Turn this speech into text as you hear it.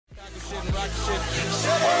What's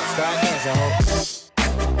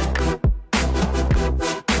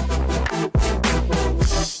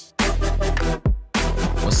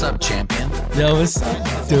up, champion? Yo, what's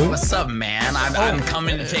up, dude? What's up, man? I'm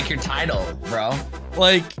coming to take your title, bro.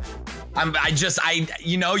 Like,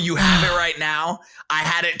 you know, you have it right now. I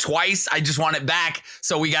had it twice. I just want it back.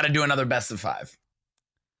 So we got to do another best of 5.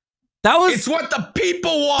 It's what the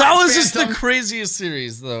people want. That was Phantom. just the craziest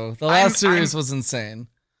series, though. The last series was insane.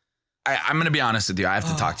 I'm going to be honest with you. I have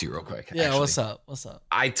to talk to you real quick. Yeah, actually. what's up? What's up?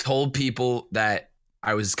 I told people that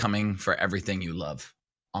I was coming for everything you love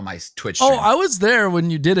on my Twitch stream. Oh, I was there when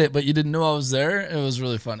you did it, but you didn't know I was there. It was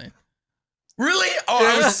really funny. Really? Oh, yeah.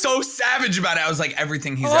 I was so savage about it. I was like,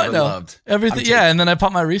 everything he's ever loved. Everything, yeah, and then I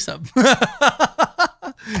popped my resub.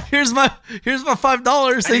 here's my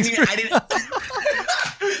 $5.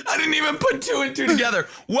 I didn't even put 2 and 2 together.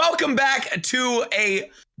 Welcome back to a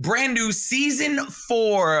brand new season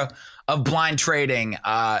 4 of blind trading.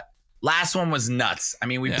 Last one was nuts. I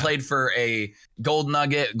mean, we played for a gold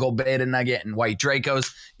nugget, gold beta nugget, and white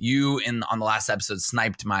Dracos. You on the last episode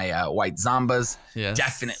sniped my white Zombas. Yes.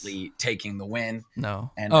 Definitely taking the win. No.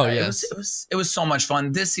 And it was so much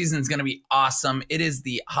fun. This season's gonna be awesome. It is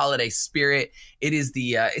the holiday spirit. It is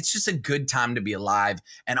the it's just a good time to be alive.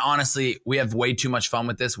 And honestly, we have way too much fun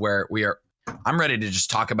with this where I'm ready to just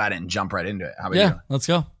talk about it and jump right into it. How about you? Let's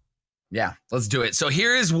go. Yeah, let's do it. So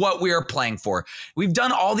here is what we are playing for. We've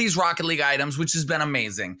done all these Rocket League items, which has been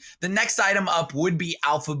amazing. The next item up would be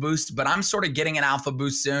Alpha Boost, but I'm sort of getting an Alpha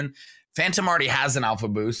Boost soon. Phantom already has an Alpha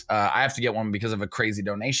Boost. I have to get one because of a crazy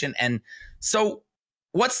donation. And so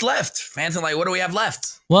what's left? Phantom, like, what do we have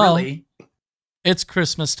left? Well, really? It's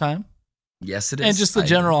Christmas time. Yes, it is. And just the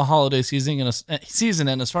general holiday season and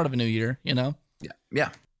the start of a new year, you know? Yeah.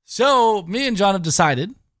 So me and John have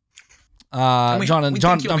decided. John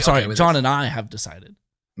and I have decided.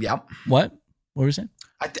 Yep. What were you saying?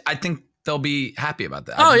 I think they'll be happy about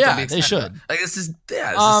that. Oh yeah, they should. Like this is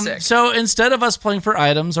sick. So instead of us playing for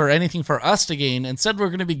items or anything for us to gain, instead we're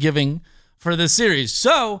going to be giving for this series.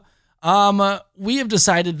 So we have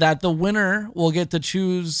decided that the winner will get to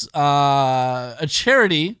choose a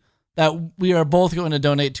charity that we are both going to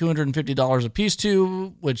donate $250 a piece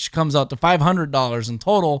to, which comes out to $500 in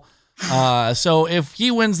total. So if he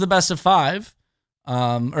wins the best of 5,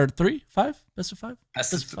 or 3, 5, best of 5,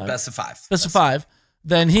 best of 5,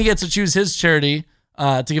 then he gets to choose his charity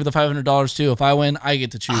to give the $500 to. If I win, I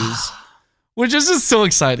get to choose, which is just so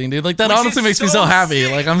exciting, dude. Like that honestly makes me so happy.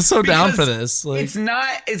 Like I'm so down for this. Like,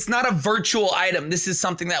 it's not a virtual item. This is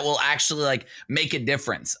something that will actually like make a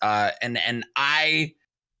difference. And I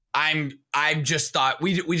just thought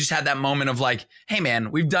we just had that moment of like, hey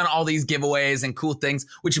man, we've done all these giveaways and cool things,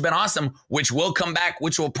 which have been awesome, which will come back,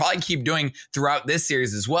 which we'll probably keep doing throughout this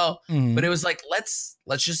series as well. Mm-hmm. But it was like, let's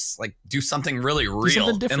just like do something really real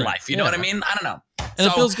in life. You know what I mean? I don't know. And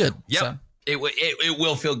it feels good. Yep. So. It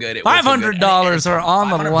will feel good. $500 are on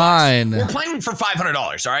the line. We're playing for $500.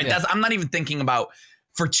 All right. Yeah. I'm not even thinking about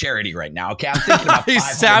for charity right now. Okay. I'm thinking about he's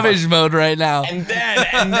savage mode right now. And then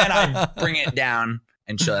I bring it down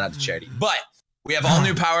and show it out to charity. But we have all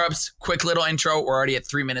new power-ups. Quick little intro. We're already at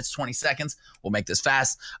 3 minutes, 20 seconds. We'll make this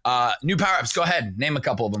fast. New power-ups. Go ahead. Name a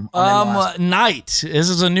couple of them. Knight. This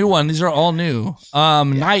is a new one. These are all new.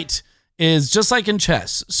 Knight is just like in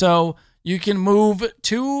chess. So you can move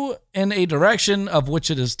 2 in a direction of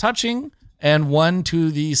which it is touching and 1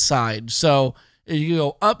 to the side. So you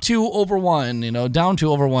go up 2 over 1, down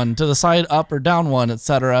 2 over 1, to the side, up or down 1,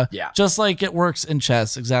 etc. Yeah. Just like it works in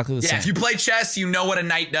chess, exactly the same. Yeah, if you play chess, you know what a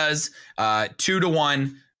knight does. 2 to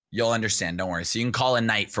 1, you'll understand. Don't worry. So you can call a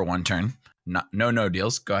knight for 1 turn. No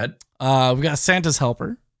deals. Go ahead. We got Santa's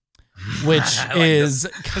Helper, which is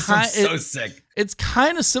so sick. It's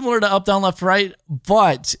kind of similar to up, down, left, right,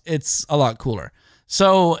 but it's a lot cooler.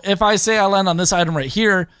 So if I say I land on this item right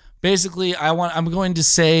here, basically I'm going to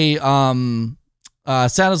say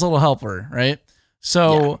Santa's Little Helper, right?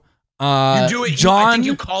 So you do it. John, I think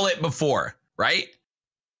you call it before, right?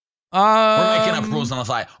 We're making up rules on the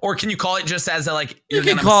fly, or can you call it just as you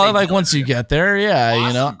can call it like once you get there? Yeah,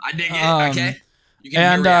 awesome. I dig it. Okay.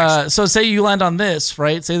 And so say you land on this,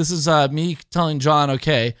 right? Say this is me telling John,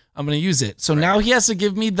 okay, I'm going to use it. So now he has to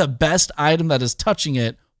give me the best item that is touching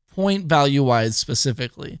it, point value wise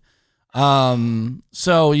specifically.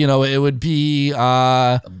 So it would be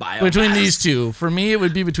between these two. For me, it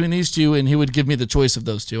would be between these two, and he would give me the choice of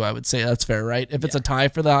those two. I would say that's fair, right? If it's a tie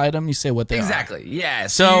for the item, you say what they are. Exactly. Yeah.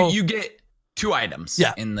 So you get 2 items.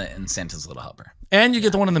 Yeah. in Santa's Little Helper, and you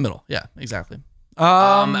get the one in the middle. Yeah, exactly.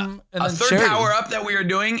 And a third power up that we are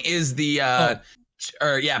doing is the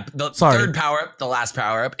the Sorry. third power up, the last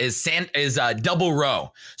power up is double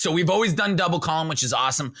row. So we've always done double column, which is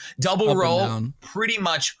awesome. Double Up and roll down. pretty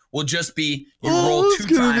much will just be you Oh, roll that's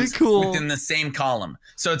 2 gonna be times cool. within the same column.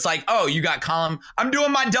 So it's like, oh, you got column. I'm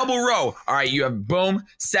doing my double row. All right, you have boom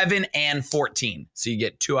 7 and 14. So you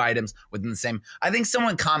get 2 items within the same. I think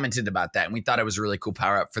someone commented about that, and we thought it was a really cool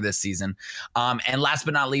power up for this season. And last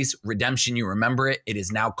but not least, redemption. You remember it? It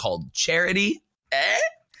is now called charity.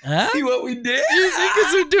 Huh? See what we did? You think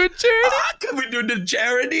because we're doing charity? Could we do the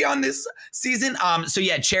charity on this season? So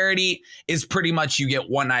yeah, charity is pretty much you get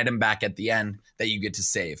 1 item back at the end that you get to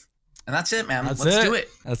save. And that's it, man. Let's do it.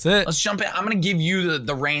 That's it. Let's jump in. I'm going to give you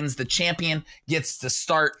the reins. The champion gets to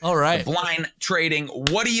start All right. the blind trading.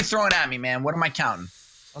 What are you throwing at me, man? What am I counting?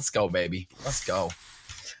 Let's go, baby. Let's go.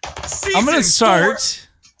 I'm going to start.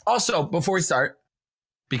 4. Also, before we start,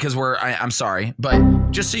 because I'm sorry, but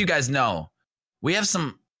just so you guys know, we have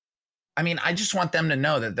some, I just want them to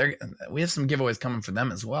know that we have some giveaways coming for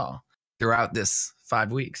them as well throughout this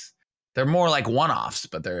 5 weeks. They're more like one-offs,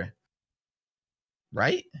 but they're,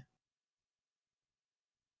 right?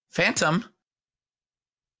 Phantom.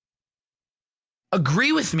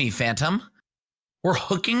 Agree with me, Phantom. We're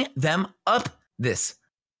hooking them up this.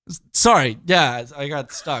 Sorry. Yeah, I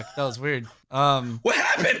got stuck. That was weird. What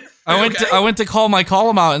happened? I went to call my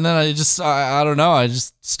column out, and then I don't know. I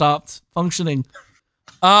just stopped functioning.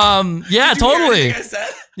 Yeah, totally.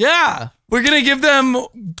 Yeah, we're gonna give them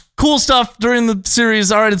cool stuff during the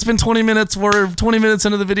series. All right, it's been 20 minutes. We're 20 minutes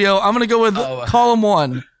into the video. I'm gonna go with column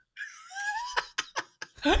 1.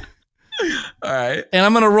 All right. And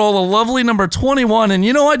I'm gonna roll a lovely number 21. And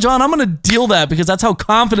you know what, John? I'm gonna deal that because that's how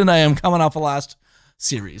confident I am coming off the last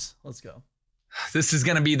series. Let's go. This is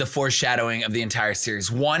going to be the foreshadowing of the entire series.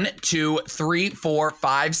 1, 2, 3, 4,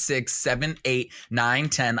 5, 6, 7, 8, 9,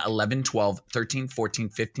 10, 11, 12, 13, 14,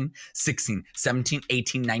 15, 16, 17,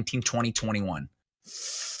 18, 19, 20, 21.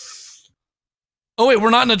 Oh, wait, we're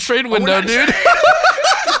not in a trade window, dude.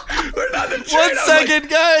 We're not in a trade. 1 second,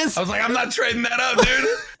 guys. I was like, I'm not trading that up, dude.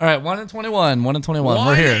 All right, 1 and 21. 1 and 21.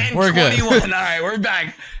 We're here. We're good. 21. All right, we're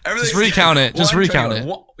back. Just recount it. Just recount it.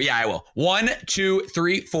 Yeah, I will. 1, 2,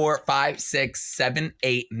 3, 4, 5, 6, 7,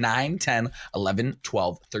 8, 9, 10, 11,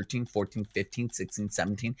 12, 13, 14, 15, 16,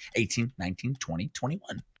 17, 18, 19, 20,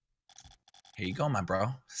 21. Here you go, my bro.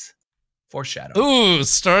 Foreshadow. Ooh,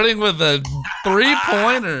 starting with a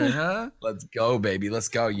 3-pointer, huh? Let's go, baby. Let's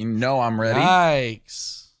go. You know I'm ready.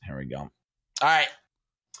 Yikes. Here we go. All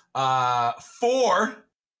right. 4.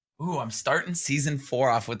 Ooh, I'm starting season 4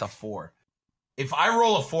 off with a 4. If I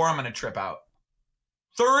roll a 4, I'm going to trip out.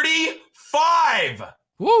 35.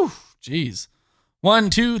 Woo, jeez. 1,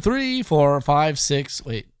 2, 3, 4, 5, 6.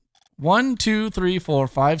 Wait. 1, 2, 3, 4,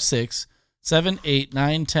 5, 6, 7, 8,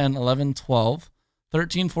 9, 10, 11, 12,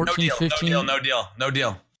 13, 14, 15. No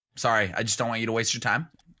deal. Sorry, I just don't want you to waste your time.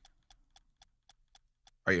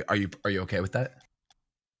 Are you okay with that?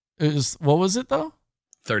 What was it though?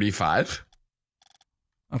 35.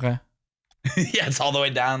 Okay. Yeah, it's all the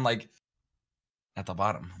way down, like at the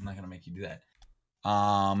bottom. I'm not gonna make you do that.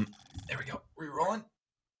 There we go. Rerolling.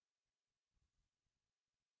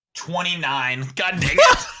 29. God dang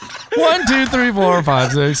it. 1, 2, 3, 4,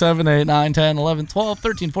 5, 6, 7, 8, 9, 10, 11, 12,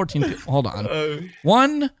 13, 14, 15. Hold on.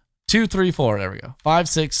 1, 2, 3, 4. There we go. 5,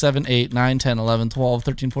 6, 7, 8, 9, 10, 11, 12,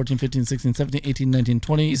 13, 14, 15, 16, 17, 18, 19,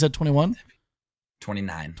 20. You said 21?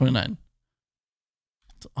 29. 29.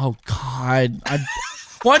 Oh, God.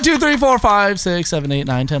 1, 2, 3, 4, 5, 6, 7, 8,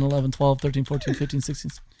 9, 10, 11, 12, 13, 14, 15,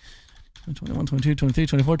 16, 21, 22, 23,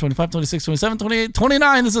 24, 25, 26, 27, 28,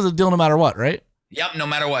 29. This is a deal no matter what, right? Yep, no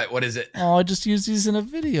matter what. What is it? Oh, I just used these in a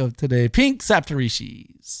video today. Pink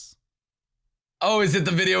Saptorishis. Oh, is it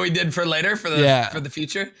the video we did for later for the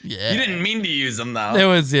future? Yeah. You didn't mean to use them though. It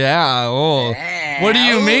was, yeah. Oh. Yeah. What do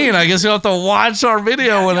you mean? I guess you'll have to watch our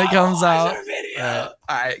video when it comes out. Our video.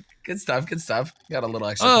 All right. Good stuff. Got a little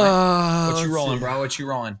extra point. What you rolling, bro? What you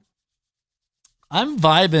rolling? I'm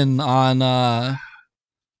vibing on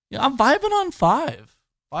I'm vibing on 5.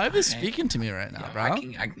 5 is speaking to me right now, bro. I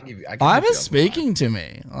can give you, 5 is speaking to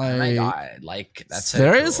me. Oh my God. Like, that's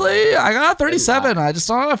seriously? Cool. I got 37. I just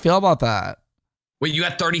don't know how I feel about that. Wait, you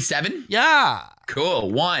got 37? Yeah.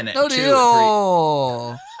 Cool. 1, no 2,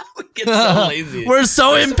 deal. 3. We get so lazy. We're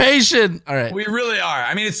so impatient. All right. We really are.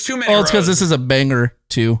 I mean, it's too many. Oh, it's because this is a banger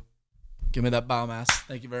too. Give me that biomass.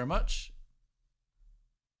 Thank you very much.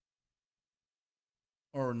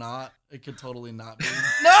 Or not. It could totally not be.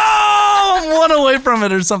 No! I'm 1 away from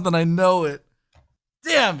it or something. I know it.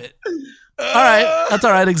 Damn it. All right. That's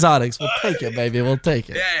all right. Exotics. We'll take it, baby. We'll take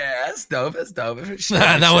it. Yeah. That's dope. That's dope.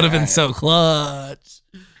 That would have been so clutch.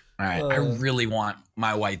 All right. I really want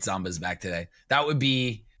my white Zombas back today. That would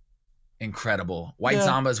be incredible. White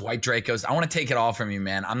Zombas, white Dracos. I want to take it all from you,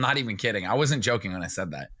 man. I'm not even kidding. I wasn't joking when I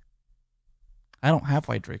said that. I don't have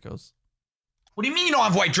white Dracos. What do you mean you don't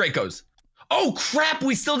have white Dracos? Oh, crap.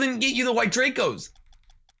 We still didn't get you the white Dracos.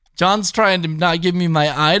 John's trying to not give me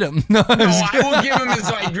my item. No, I will give him his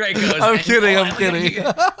white Dracos. I'm kidding. I'm kidding.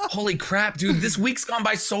 Holy crap, dude. This week's gone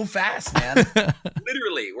by so fast, man.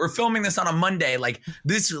 Literally. We're filming this on a Monday. Like,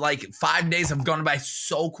 this, like, 5 days have gone by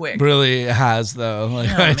so quick. Really has, though. Like,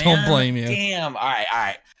 yeah, I don't blame you. Damn. All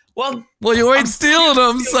right. Well, you ain't stealing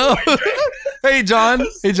them, so. Hey, John.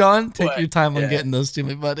 Take your time on getting those to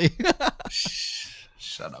me, buddy.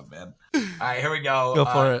 Shut up, man. All right, here we go. Go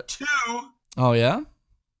for it. 2. Oh, yeah?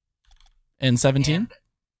 And 17?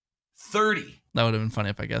 30. That would have been funny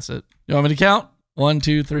if I guessed it. You want me to count? 1,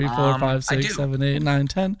 2, 3, 4, 5, 6, 7, 8, 9,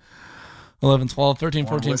 10, 11, 12, 13,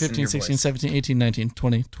 14, 15, 16, 17, 18, 19,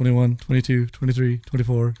 20, 21, 22, 23,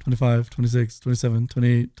 24, 25, 26, 27,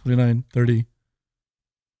 28, 29, 30.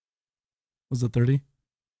 Was it 30?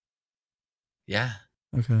 Yeah.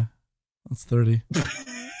 Okay. That's 30.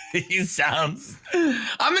 He sounds...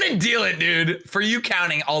 I'm going to deal it, dude. For you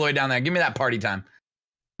counting all the way down there. Give me that party time.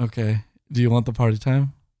 Okay. Do you want the party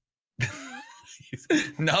time?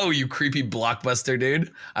 No, you creepy blockbuster, dude.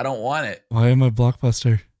 I don't want it. Why am I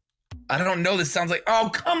blockbuster? I don't know. This sounds like... Oh,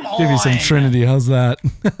 come on. Give you some Trinity. How's that?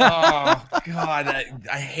 Oh, God.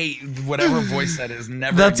 I hate whatever voice that is.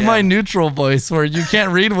 Never That's again. my neutral voice where you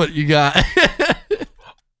can't read what you got.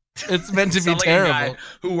 It's meant to be terrible. Like a guy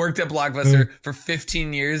who worked at Blockbuster for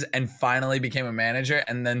 15 years and finally became a manager,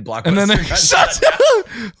 and then Blockbuster got shut down.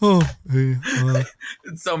 Oh, hey,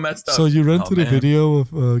 it's so messed up. So you rented a video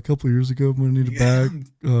of a couple of years ago. I'm gonna need it back.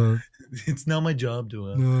 It's not my job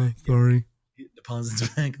to. Sorry. Deposits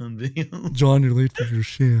back on video. John, you're late for your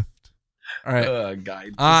shift. All right.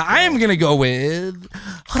 Guy, I am gonna go with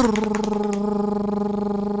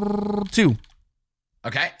 2.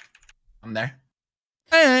 Okay, I'm there.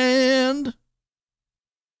 And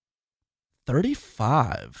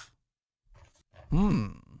 35.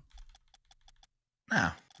 Oh,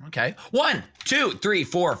 okay. 1, 2, 3,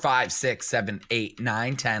 4, 5, 6, 7, 8,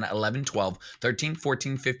 9, 10, 11, 12, 13,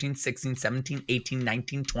 14, 15, 16, 17, 18,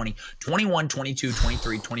 19, 20, 21, 22,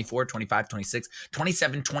 23, 24, 25, 26,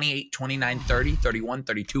 27, 28, 29, 30, 31,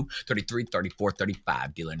 32, 33, 34,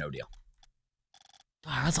 35. Deal or no deal?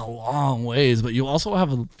 That's a long ways, but you also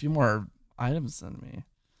have a few more items than me.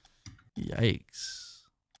 Yikes.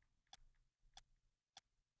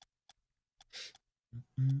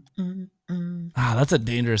 That's a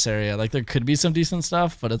dangerous area. Like, there could be some decent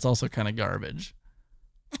stuff, but it's also kind of garbage.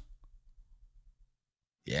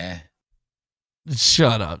 Yeah.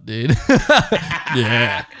 Shut up, dude.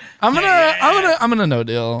 Yeah. I'm gonna no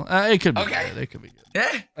deal. It could be good. It could be good.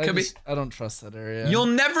 Yeah, could be. I don't trust that area. You'll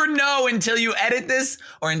never know until you edit this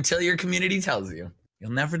or until your community tells you. You'll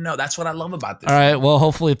never know. That's what I love about this. All right. Well,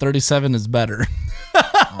 hopefully 37 is better.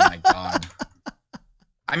 Oh my God.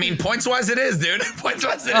 I mean, points-wise it is, dude.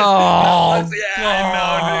 Points-wise it is. Oh,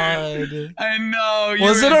 yeah, I know, dude. I know.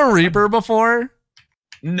 Was it a Reaper before?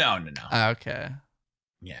 No. Okay.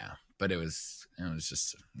 Yeah, but it was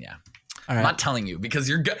just, yeah. All right. I'm not telling you because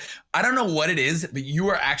you're good. I don't know what it is, but you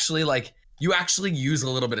are actually like, you actually use a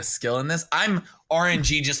little bit of skill in this. I'm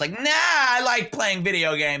RNG, just like, nah, I like playing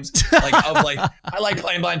video games. I like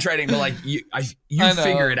playing blind trading, but like you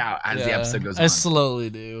figure it out as the episode goes on. I slowly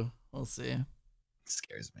do. We'll see. It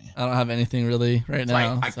scares me. I don't have anything really right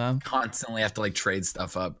now. I constantly have to like trade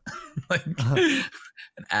stuff up, like and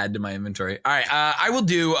add to my inventory. All right, I will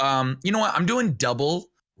do. You know what? I'm doing double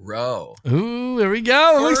row. Ooh, here we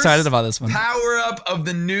go. I'm excited about this one. Power up of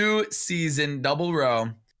the new season, double row.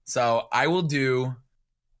 So I will do.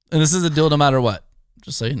 And this is a deal no matter what,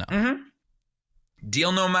 just so you know. Mm-hmm.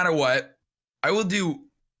 Deal no matter what. I will do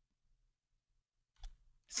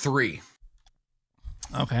 3.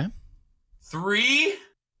 Okay. 3.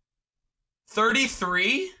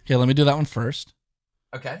 33. Okay, let me do that one first.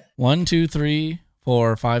 Okay. 1, 2, 3,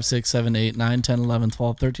 4, 5, 6, 7, 8, 9, 10, 11,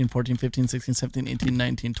 12, 13, 14, 15, 16, 17, 18,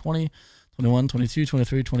 19, 20, 21, 22,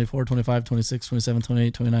 23, 24, 25, 26, 27,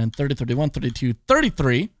 28, 29, 30, 31, 32,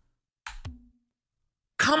 33.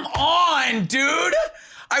 Come on, dude.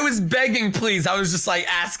 I was begging, please. I was just like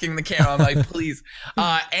asking the camera. I'm like, please.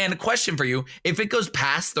 And a question for you. If it goes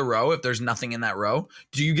past the row, if there's nothing in that row,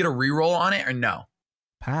 do you get a reroll on it or no?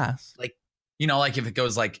 Pass. Like, you know, like if it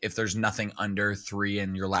goes like, if there's nothing under 3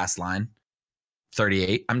 in your last line,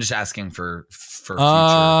 38. I'm just asking for future.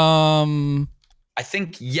 I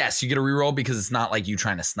think, yes, you get a reroll because it's not like you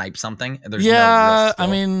trying to snipe something. There's no risk, I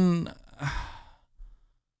mean,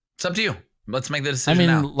 it's up to you. Let's make the I decision mean,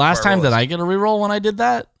 now. last time did I get a reroll when I did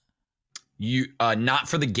that? You not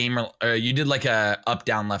for the gamer. You did like a up,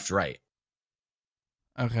 down, left, right.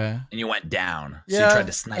 Okay. And you went down. So Yeah, you tried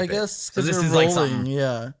to snipe I it. guess So because this you're is rolling. like something.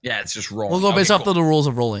 Yeah. Yeah, it's just rolling. We'll go based off cool. the rules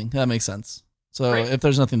of rolling. That makes sense. So Great. if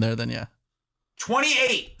there's nothing there, then yeah.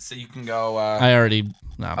 28. So you can go. I already.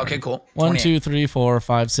 No, okay, cool. 1, 28. 2, 3, 4,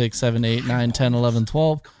 5, 6, 7, 8, 9, 10, 11,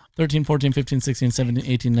 12, 13, 14, 15, 16, 17,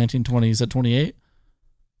 18, 19, 20. You said 28?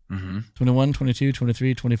 Mm-hmm. 21, 22,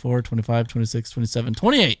 23, 24, 25, 26, 27,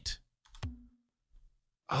 28.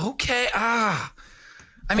 Okay. I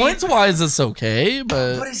mean, Points wise, it's okay,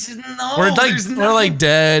 but it's just, no. we're like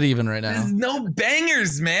dead even right now. There's no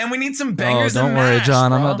bangers, man. We need some bangers. Oh, don't worry, mash,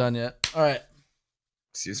 John. bro. I'm not done yet. All right.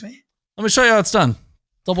 Excuse me? Let me show you how it's done.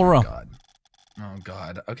 Double row. Oh,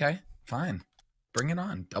 God. Okay. Fine. Bring it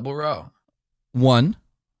on. Double row. 1.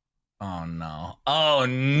 Oh, no. Oh,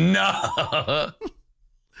 no.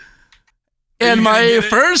 And my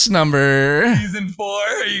first number Season 4.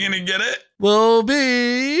 Are you going to get it? will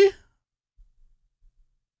be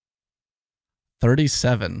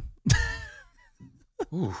 37.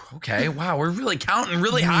 Ooh, okay. Wow, we're really counting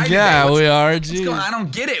really high. Yeah, today. we are. What's going on? I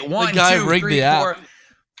don't get it. 1, guy 2, rigged 3, the app. 4,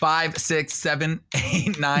 5, 6, 7,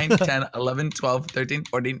 8, 9, 10, 11, 12, 13,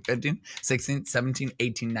 14, 15, 16, 17,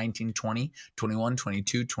 18, 19, 20, 21,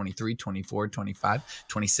 22, 23, 24, 25,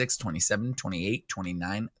 26, 27, 28,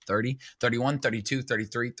 29, 30, 31, 32,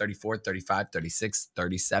 33, 34, 35, 36,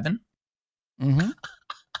 37. Mm-hmm.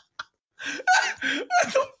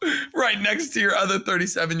 Right next to your other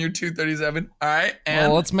 37, your 237. All right. And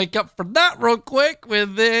Well, let's make up for that real quick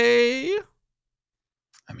with a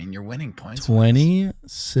I mean, you're winning points.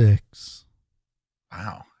 26.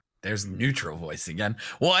 Wow. There's neutral voice again.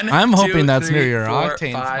 1, I'm 2, hoping that's 3, near your 4,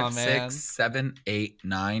 octanes, 5, my man. 6, 7, 8,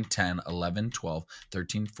 9, 10, 11, 12,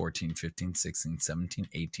 13, 14, 15, 16, 17,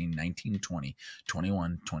 18, 19, 20,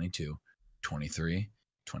 21, 22, 23,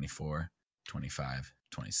 24, 25,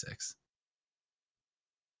 26.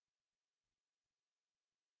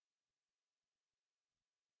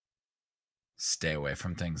 Stay away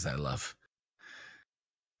from things I love.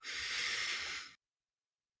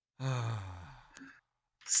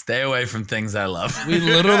 Stay away from things I love. We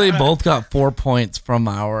literally both got 4 points from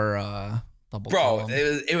our double. Bro, column. it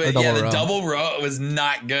was Or yeah, double the row. double row was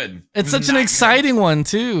not good. It's It was such an not exciting one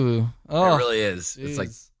too. good. Oh, It really is. It's like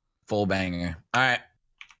jeez. full banger. All right.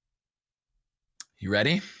 You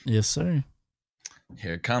ready? Yes, sir.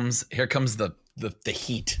 Here comes the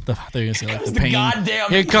heat. They're gonna say like the The pain. goddamn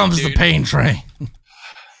Here heat, comes the dude. pain train. I want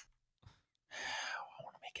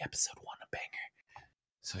to make episode 1 a banger.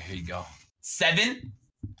 So here you go. 7.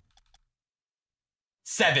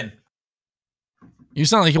 You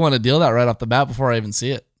sound like you want to deal that right off the bat before I even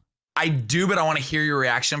see it. I do, but I want to hear your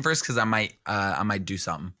reaction first because I might do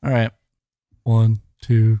something. All right. 1,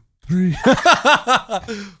 2, 3,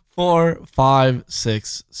 4, 5,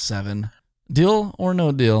 6, 7. Deal or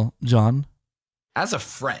no deal, John? As a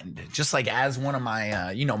friend, just like as one of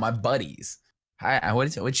my my buddies.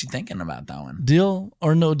 What you thinking about that one? Deal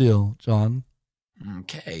or no deal, John?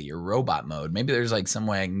 Okay, your robot mode. Maybe there's like some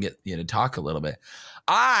way I can get you to talk a little bit.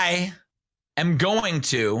 I am going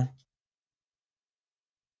to 1,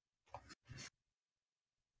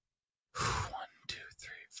 2, 3,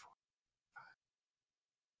 4.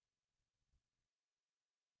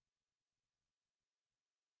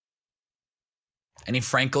 Any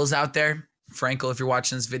Frankels out there? Frankel, if you're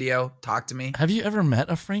watching this video, talk to me. Have you ever met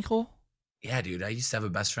a Frankel? Yeah, dude. I used to have a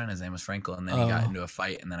best friend. His name was Frankel, and then he got into a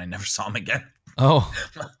fight, and then I never saw him again. Oh,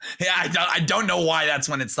 Yeah, I don't know why that's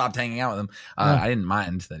when it stopped hanging out with him. I didn't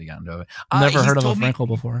mind that he got into it. never He's heard of a told me- Frankel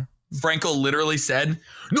before. Frankel literally said,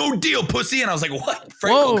 "No deal, pussy," and I was like, "What?" Frankel,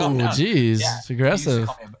 Whoa, calm down. jeez, Yeah, it's aggressive.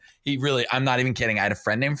 He really, I'm not even kidding. I had a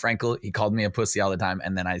friend named Frankel. He called me a pussy all the time,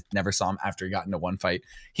 and then I never saw him after he got into one fight.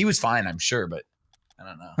 He was fine, I'm sure, but I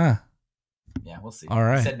don't know. Huh. Yeah, we'll see. All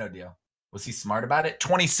right. He said no deal. Was he smart about it?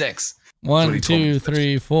 26. 1, he told me 2, first.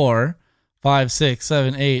 3, 4, 5, 6,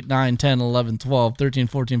 7, 8, 9, 10, 11, 12, 13,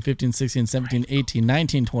 14, 15, 16, 17, 18,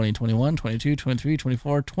 19, 20, 21, 22, 23,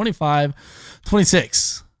 24, 25,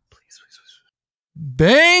 26. Please.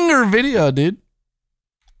 Banger video, dude.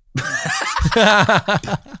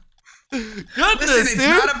 Goodness, Listen, it's dude.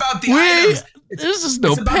 not about the items. There's just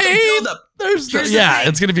no It's about the pain. buildup. There's Here's the yeah, thing.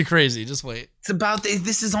 it's gonna be crazy. Just wait. It's about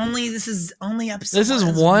this is only episode. This is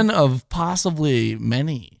one of possibly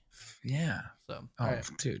many. Yeah. So, Oh, all right.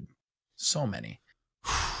 dude, so many.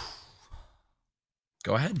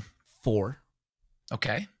 Go ahead. 4.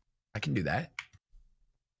 Okay, I can do that.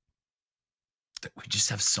 We just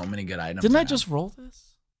have so many good items. Didn't I now. just roll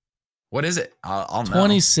this? What is it? I'll know.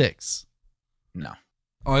 26. No.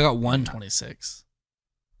 Oh, I got 126.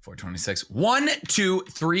 426. 1, 2,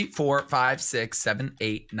 3, 4, 5, 6, 7,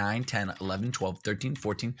 8, 9, 10, 11, 12, 13,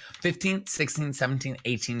 14, 15, 16, 17,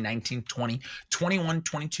 18, 19, 20, 21,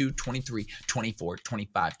 22, 23, 24,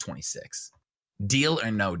 25, 26. Deal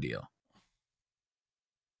or no deal?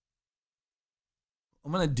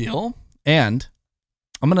 I'm going to deal, and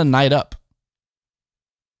I'm going to night up.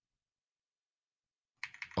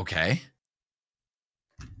 Okay.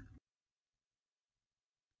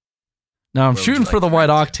 Now, I'm Where would shooting you for like the to white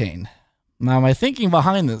rank it? octane. Now, my thinking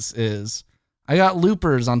behind this is I got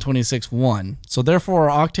loopers on 26-1, so therefore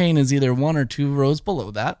octane is either 1 or 2 rows below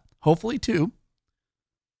that, hopefully 2,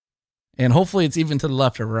 and hopefully it's even to the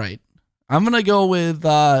left or right. I'm going to go with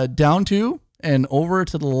down 2 and over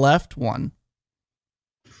to the left 1.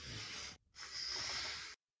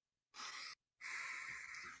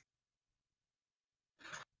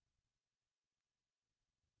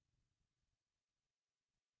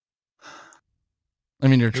 I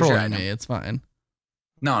mean, you're Here's your trolling item. me. It's fine.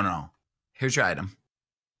 No. Here's your item.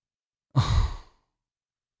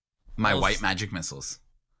 My Well, white magic missiles.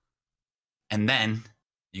 And then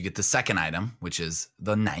you get the second item, which is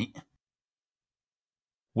the knight.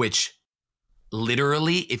 Which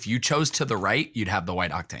literally, if you chose to the right, you'd have the white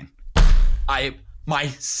octane. My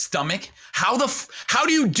stomach. How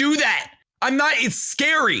do you do that? I'm not. It's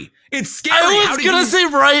scary. It's scary. I was going to say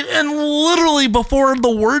right, and literally before the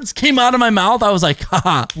words came out of my mouth, I was like,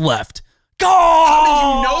 haha, left. Go! How did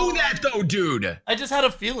you know that though, dude? I just had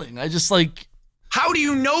a feeling. I just like... How do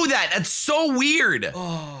you know that? That's so weird.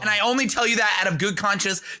 Oh. And I only tell you that out of good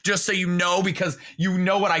conscience, just so you know, because you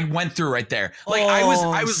know what I went through right there. Like I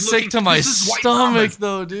was sick looking, to my stomach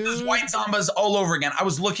though, dude. This is white Zombas all over again. I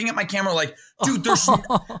was looking at my camera like, dude,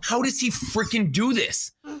 how does he freaking do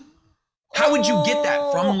this? How would you get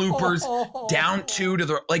that from loopers down to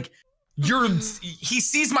the like? He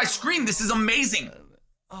sees my screen. This is amazing.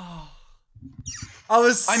 I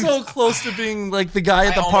was so close to being like the guy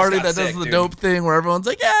at the party that does the dope thing where everyone's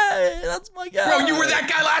like, hey, that's my guy. Bro, you were that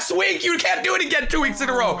guy last week. You can't do it again 2 weeks in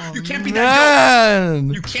a row. You can't be that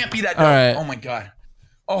dope. You can't be that dope. Right. Oh my God.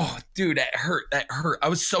 Oh, dude, that hurt. That hurt. I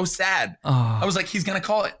was so sad. I was like, he's going to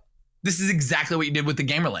call it. This is exactly what you did with the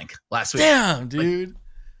Gamer Link last week. Damn, dude.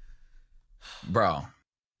 Like,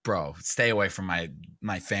 bro, stay away from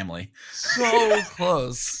my family. So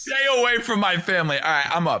close. Stay away from my family. All right,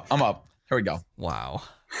 I'm up. Here we go. Wow.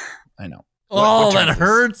 I know. What that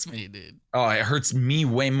hurts me, dude. Oh, it hurts me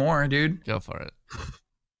way more, dude. Go for it.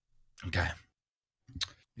 Okay.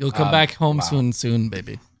 You'll come back home soon,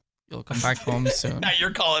 baby. You'll come back home soon. Now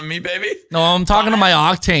you're calling me, baby? No, I'm talking to my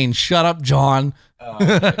octane. Shut up, John.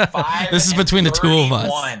 Okay. This is between the two of us.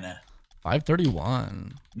 531.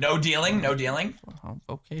 531. No dealing? Oh,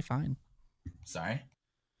 okay, fine. Sorry.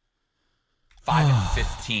 5 and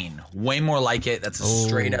 15. Way more like it. That's a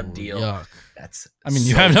straight up deal. Yuck. I mean,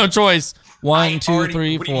 you have no choice. 1, 2,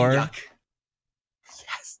 3, what do you mean, 4, yuck?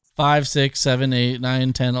 Yes. 5, 6, 7, 8,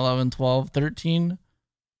 9, 10, 11, 12, 13,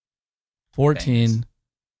 14,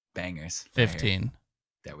 Bangers. 15. Right,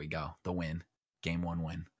 there we go. The win. Game 1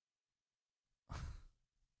 win.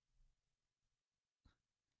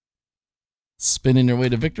 Spinning your way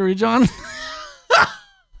to victory, John.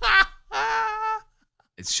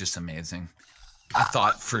 It's just amazing. I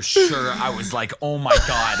thought for sure, I was like, oh my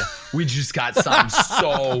God, we just got something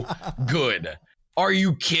so good. Are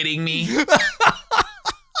you kidding me?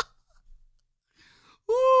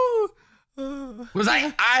 Was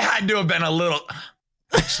I had to have been a little.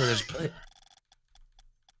 Actually, there's play.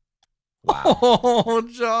 Wow. Oh,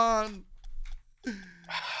 John.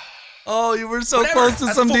 Oh, you were so close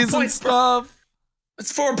to some decent points, stuff. Bro.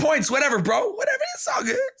 It's 4 points. Whatever, bro. Whatever. It's all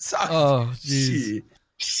good. It's all good. Oh, jeez.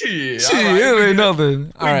 Shit. It ain't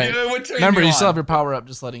nothing. All right. Remember, you still have your your power up,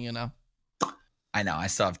 just letting you know. I know. I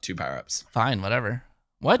still have 2 power-ups. Fine, whatever.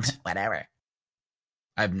 What? Whatever.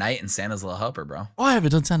 I have Knight and Santa's Little Helper, bro. Oh, I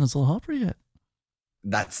haven't done Santa's Little Helper yet.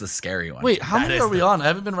 That's the scary one. Wait, how many are we on? I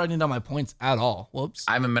haven't been writing down my points at all. Whoops.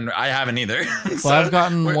 I haven't either. So I've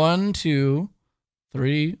gotten 1, 2,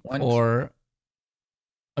 3, 4.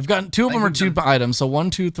 I've gotten 2 of them are 2 items. So 1,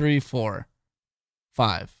 2, 3, 4,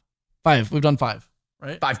 5. 5. We've done 5,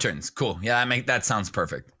 right? 5 turns. Cool. Yeah, that sounds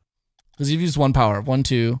perfect. Because you've used 1 power. 1,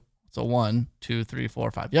 2. So 1, 2, 3,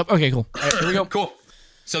 4, 5. Yep. Okay, cool. All right, here we go. Cool.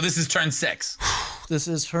 So this is turn 6. This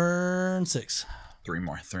is turn 6. 3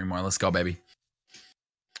 more. 3 more. Let's go, baby.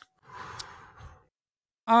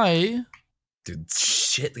 Dude,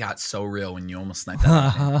 shit got so real when you almost sniped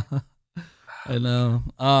that. I know.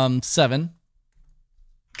 7.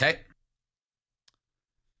 Okay.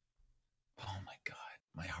 Oh my God.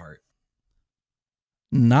 My heart.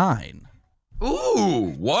 9.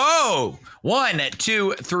 Ooh, whoa. 1,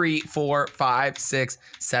 2, 3, 4, 5, 6,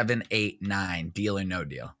 7, 8, 9. Deal or no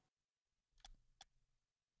deal?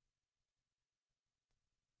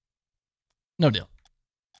 No deal.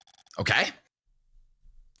 Okay.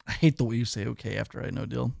 I hate the way you say okay after I no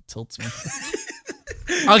deal. It tilts me.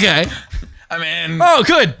 Okay. I mean. Oh,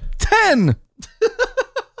 good. 10.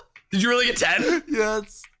 Did you really get 10?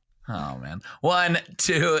 Yes. Oh, man. 1,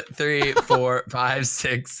 2, 3, 4, 5,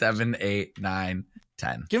 6, 7, 8, 9,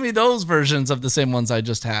 10. Give me those versions of the same ones I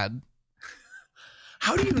just had.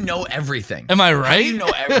 How do you know everything? Am I right? How do you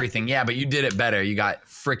know everything? Yeah, but you did it better. You got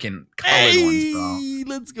freaking colored ones, bro.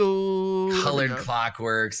 Let's go. Colored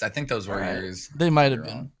clockworks. I think those were yours. They might have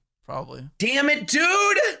been. Probably. Damn it,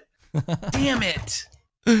 dude. Damn it.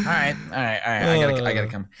 All right. I gotta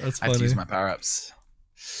come. That's I have to funny. use my power-ups.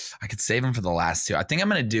 I could save them for the last two. I think I'm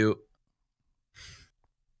gonna do.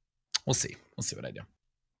 We'll see. We'll see what I do.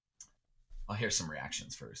 I'll hear some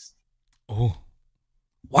reactions first. Oh.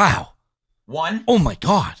 Wow. 1. Oh my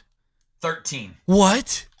God. 13.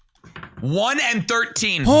 What? 1 and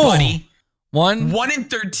 13, Oh. buddy. 1. 1 and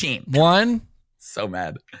 13. 1. So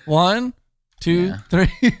mad. 1, 2, Yeah. 3,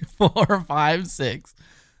 4, 5, 6,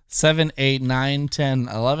 7, 8, 9, 10,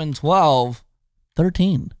 11, 12,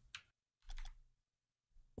 13.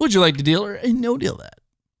 Would you like to deal or a no deal that?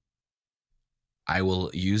 I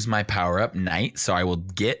will use my power-up Knight, so I will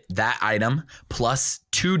get that item plus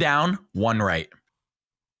 2 down, 1 right.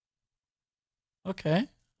 Okay.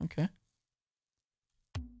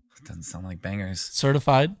 Doesn't sound like bangers.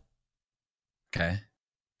 Certified. Okay.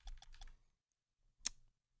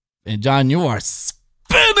 And John, you are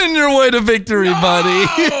spinning your way to victory, buddy.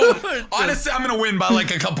 Honestly, I'm gonna win by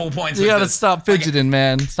like a couple points. You with gotta this. stop fidgeting,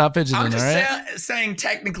 man. Stop fidgeting, I'm all just right? saying,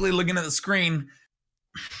 technically, looking at the screen,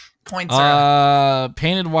 points are.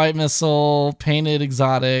 Painted white missile, painted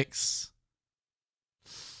exotics,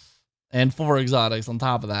 and 4 exotics on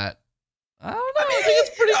top of that. I don't know. I think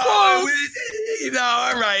it's pretty close. No,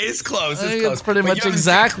 all right, it's close. I It's think close. it's pretty But much you haven't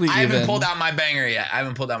exactly I haven't even. pulled out my banger yet. I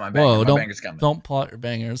haven't pulled out my banger. Whoa, My banger's coming. don't pull out your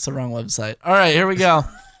banger. It's the wrong website. All right, here we go.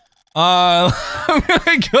 I'm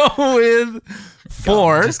gonna go with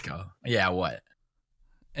 4. Just go. Yeah, what?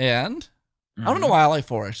 And I don't know why I like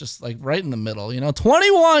 4. It's just like right in the middle,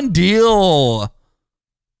 21 deal.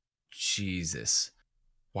 Jesus.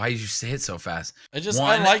 Why did you say it so fast? I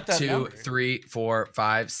 1, like that 2, number. 3, 4,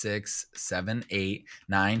 5, 6, 7, 8,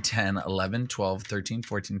 9, 10, 11, 12, 13,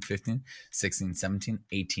 14, 15, 16, 17,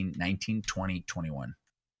 18, 19, 20, 21.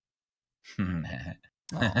 I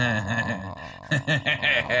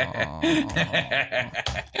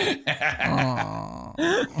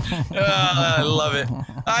love it.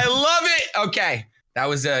 I love it. Okay. That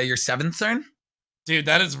was your 7th turn? Dude,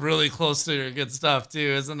 that is really close to your good stuff too,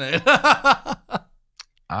 isn't it?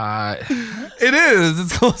 It is.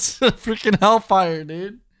 It's close to freaking Hellfire,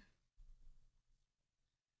 dude.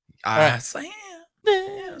 Right. So, yeah,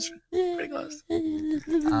 it's pretty close.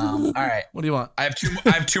 All right. What do you want? I have 2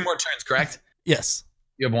 more turns, correct? Yes.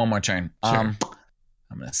 You have 1 more turn. Sure. I'm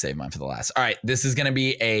gonna save mine for the last. All right, this is gonna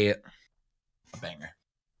be a banger.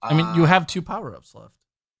 I mean, you have 2 power-ups left.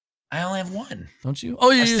 I only have 1. Don't you?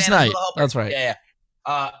 Oh, you use Knight. That's right. Yeah.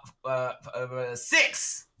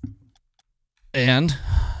 6. And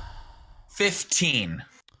 15.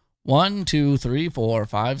 1, 2, 3, 4,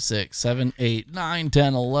 5, 6, 7, 8, 9,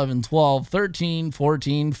 10, 11, 12, 13,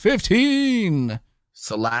 14, 15.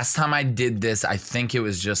 So last time I did this, I think it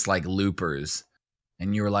was just like loopers.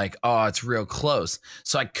 And you were like, oh, it's real close.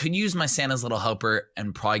 So I could use my Santa's Little Helper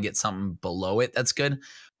and probably get something below it that's good.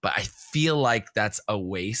 But I feel like that's a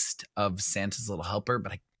waste of Santa's Little Helper.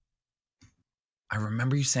 But I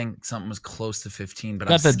remember you saying something was close to 15. But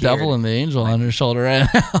Got the devil and the angel on your shoulder right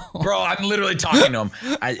now. Bro, I'm literally talking to him.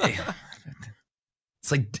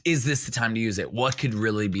 It's like, is this the time to use it? What could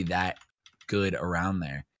really be that good around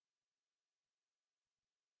there?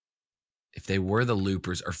 If they were the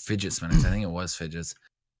loopers or fidget spinners, I think it was fidgets.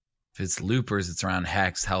 If it's loopers, it's around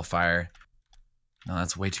Hex, Hellfire. No,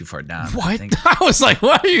 that's way too far down. What? I was like,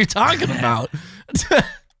 what are you talking about?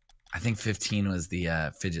 I think 15 was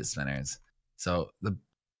the fidget spinners. So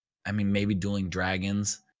maybe Dueling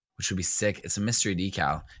Dragons, which would be sick. It's a mystery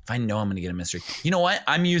decal. If I know I'm gonna get a mystery, you know what?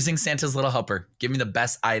 I'm using Santa's Little Helper. Give me the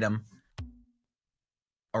best item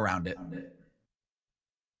around it.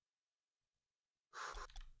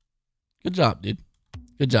 Good job, dude.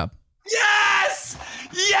 Good job. Yes!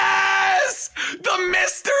 Yes! The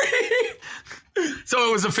mystery! So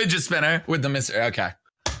it was a fidget spinner with the mystery. Okay.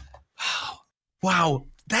 Wow.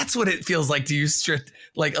 That's what it feels like to use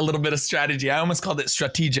like a little bit of strategy. I almost called it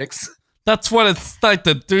strategics. That's what it's like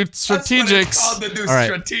to do strategics. That's what it's called to do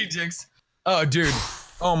strategics. Oh, dude.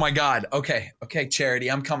 Oh my God. Okay. Okay, Charity,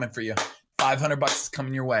 I'm coming for you. $500 is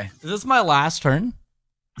coming your way. Is this my last turn?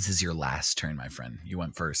 This is your last turn, my friend. You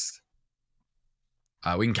went first.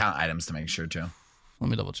 We can count items to make sure too. Let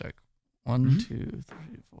me double check. 1, 2, 3,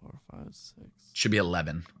 4, 5, 6. Should be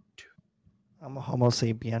 11. I'm a Homo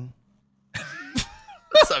sapien.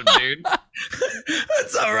 What's up, dude?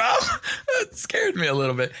 What's up, Rob? That scared me a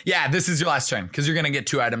little bit. Yeah, this is your last turn because you're gonna get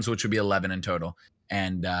 2 items, which would be 11 in total.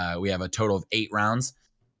 And we have a total of 8 rounds.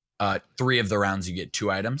 3 of the rounds you get 2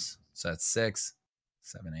 items. So that's 6,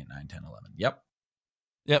 7, 8, 9, 10, 11. Yep.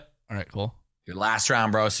 All right, cool. Your last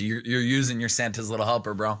round, bro. So you're using your Santa's little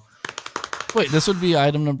helper, bro. Wait, this would be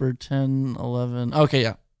item number 10, 11. Okay,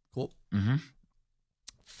 yeah. Cool. Mm-hmm.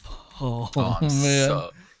 Oh, man.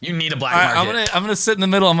 So you need a black All market. right, I'm gonna sit in the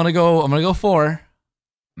middle. I'm gonna go 4.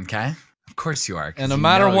 Okay. Of course you are. And no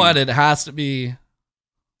matter what, it has to be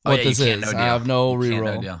what this is. No I have no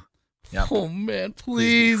reroll. No deal. Yep. Oh man, Please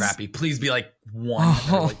please. be crappy. Please be like 1.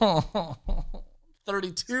 Or like,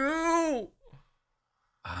 32.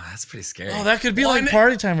 oh, that's pretty scary. Oh, that could be 1, like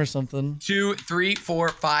party time or something. 2, 3, 4,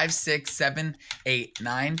 5, 6, 7, 8,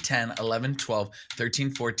 9, 10, 11, 12,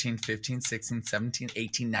 13, 14, 15, 16, 17,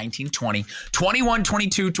 18, 19, 20, 21,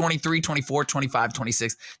 22, 23, 24, 25,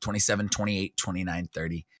 26, 27, 28, 29,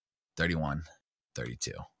 30, 31,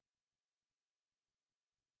 32.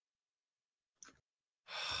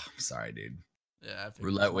 I'm sorry, dude. Yeah.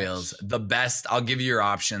 Roulette wheels. The best. I'll give you your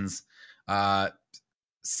options.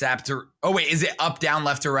 Scepter. Oh, wait. Is it up, down,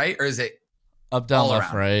 left, or right? Or is it Up, down, all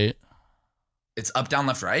left, around? right. It's up, down,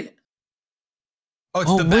 left, right? Oh,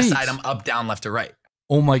 it's the best item up, down, left, or right.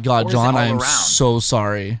 Oh my God, Or is it John, all I am around? so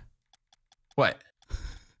sorry. What?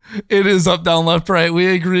 It is up, down, left, right. We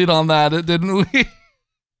agreed on that, didn't we?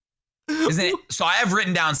 Isn't it? So I have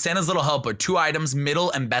written down Santa's Little Helper, 2 items,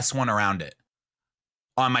 middle, and best one around it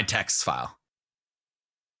on my text file.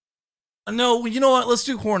 No, you know what? Let's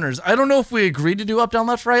do corners. I don't know if we agreed to do up, down,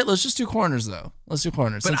 left, right. Let's just do corners, though. Let's do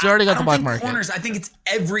corners. Since you already got the black market. Corners. I think it's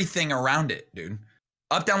everything around it, dude.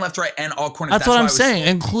 Up, down, left, right, and all corners. That's what I'm saying.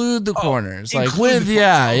 Include the corners. Like with,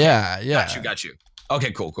 yeah. Got you.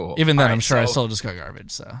 Okay, cool. Even then, I'm sure I still just got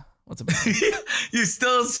garbage. So what's a big deal? You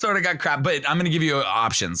still sort of got crap, but I'm going to give you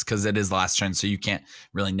options because it is the last turn, so you can't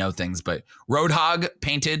really know things. But Roadhog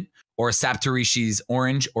painted or Saptarishi's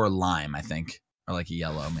orange or lime, I think. Or like a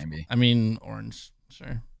yellow, maybe. I mean, orange.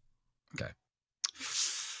 Sure. Okay.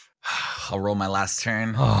 I'll roll my last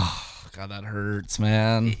turn. Oh, God, that hurts,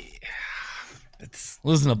 man. It's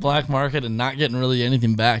losing the black market and not getting really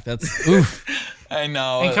anything back. That's oof. I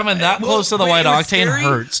know. And coming that close to the white octane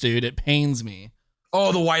hurts, dude. It pains me.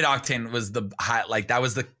 Oh, the white octane was the high, like that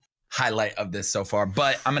was the highlight of this so far.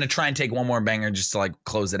 But I'm gonna try and take one more banger just to like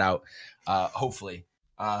close it out. Hopefully.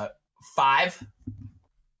 5,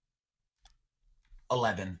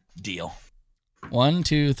 11 deal. 1,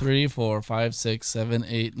 2, 3, 4, 5, 6, 7,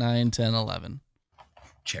 8, 9, 10, 11.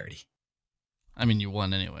 Charity. I mean, you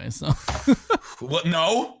won anyway, so. What?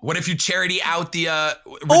 No. What if you charity out the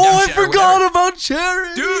redemption? Oh, I forgot about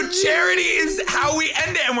charity. Dude, charity is how we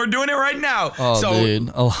end it, and we're doing it right now. Oh, so, dude.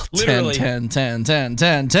 Oh, 10, 10, 10, 10,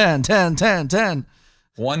 10, 10, 10, 10, 10.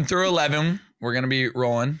 1 through 11, we're going to be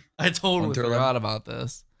rolling. I totally forgot about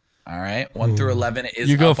this. All right. 1 through 11 is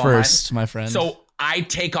you go first, my friend. So I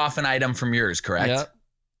take off an item from yours, correct? Yep.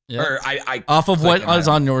 Yep. Or I off of what is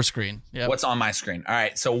on your screen. Yep. What's on my screen? All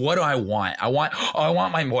right. So what do I want? I want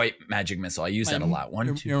my white magic missile. I use that a lot.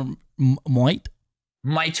 Your might.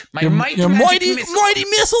 My your mighty missile. mighty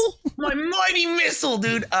missile. My mighty missile,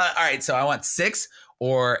 dude. All right. So I want 6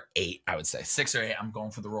 or 8. I would say 6 or 8. I'm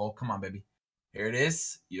going for the roll. Come on, baby. Here it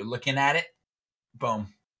is. You're looking at it.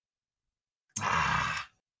 Boom.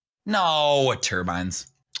 No turbines.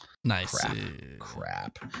 Nice.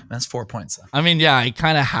 Crap. That's 4 points. Though. I mean, yeah, I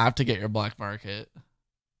kind of have to get your black market.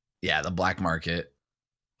 Yeah, the black market.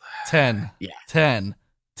 10. Yeah. 10.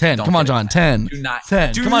 10. Come on, John. 10. Do not.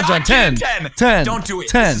 10. Come on, John. 10. 10. Don't do it.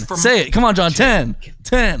 10. Say it. Come on, John. 10.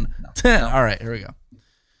 10. 10. All right, here we go.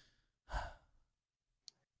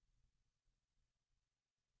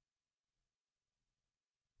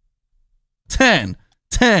 Ten,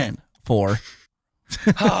 4.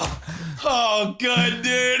 Oh, good,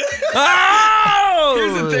 dude. Oh!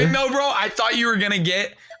 Here's the thing, though, bro. I thought you were gonna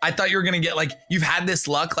get like you've had this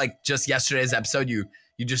luck. Like just yesterday's episode, you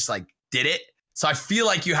just like did it. So I feel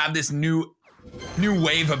like you have this new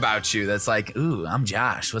wave about you. That's like, ooh, I'm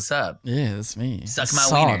Josh. What's up? Yeah, that's me. Suck my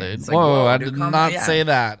wiener. Dude. Like, whoa, I did not say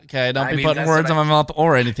that. Okay, don't be putting words in my mouth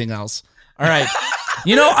or anything else. All right.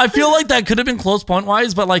 You know, I feel like that could have been close point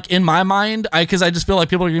wise, but like in my mind, because I just feel like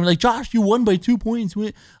people are gonna be like, Josh, you won by 2 points.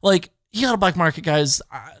 Like he got a black market, guys.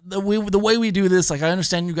 The way we do this, like I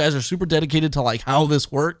understand you guys are super dedicated to like how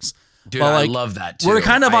this works. Dude, but, like, I love that too. We're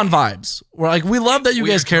kind of on vibes. We're like, we love that you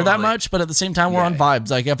guys care that much, but at the same time, we're on vibes.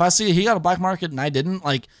 Like if I see he got a black market and I didn't,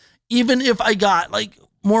 like even if I got like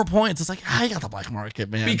more points, it's like I got the black market,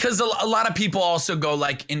 man. Because a lot of people also go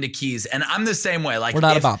like into keys, and I'm the same way. Like we're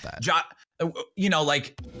not about that. You know,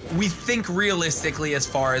 like we think realistically as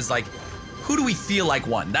far as like who do we feel like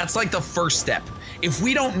won? That's like the first step. If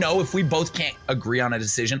we don't know, if we both can't agree on a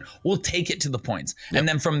decision, we'll take it to the points. Yep. And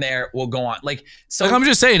then from there, we'll go on. Like, so like I'm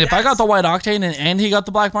just saying, if I got the white octane and he got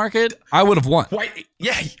the black market, I would have won. White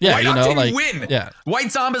octane, like, win. Yeah. White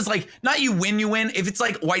Zomba's like, not you win. If it's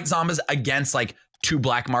like White Zomba's against like 2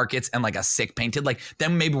 black markets and like a sick painted, like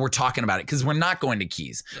then maybe we're talking about it because we're not going to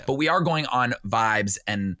keys, but we are going on vibes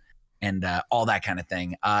and all that kind of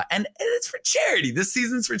thing. And it's for charity. This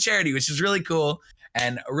season's for charity, which is really cool.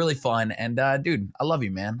 And really fun. And dude, I love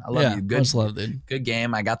you, man. I love you. Good, much love, dude. Good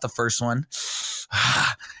game. I got the first one.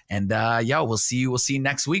 And we'll see you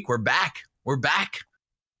next week. We're back.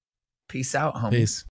 Peace out, homie. Peace.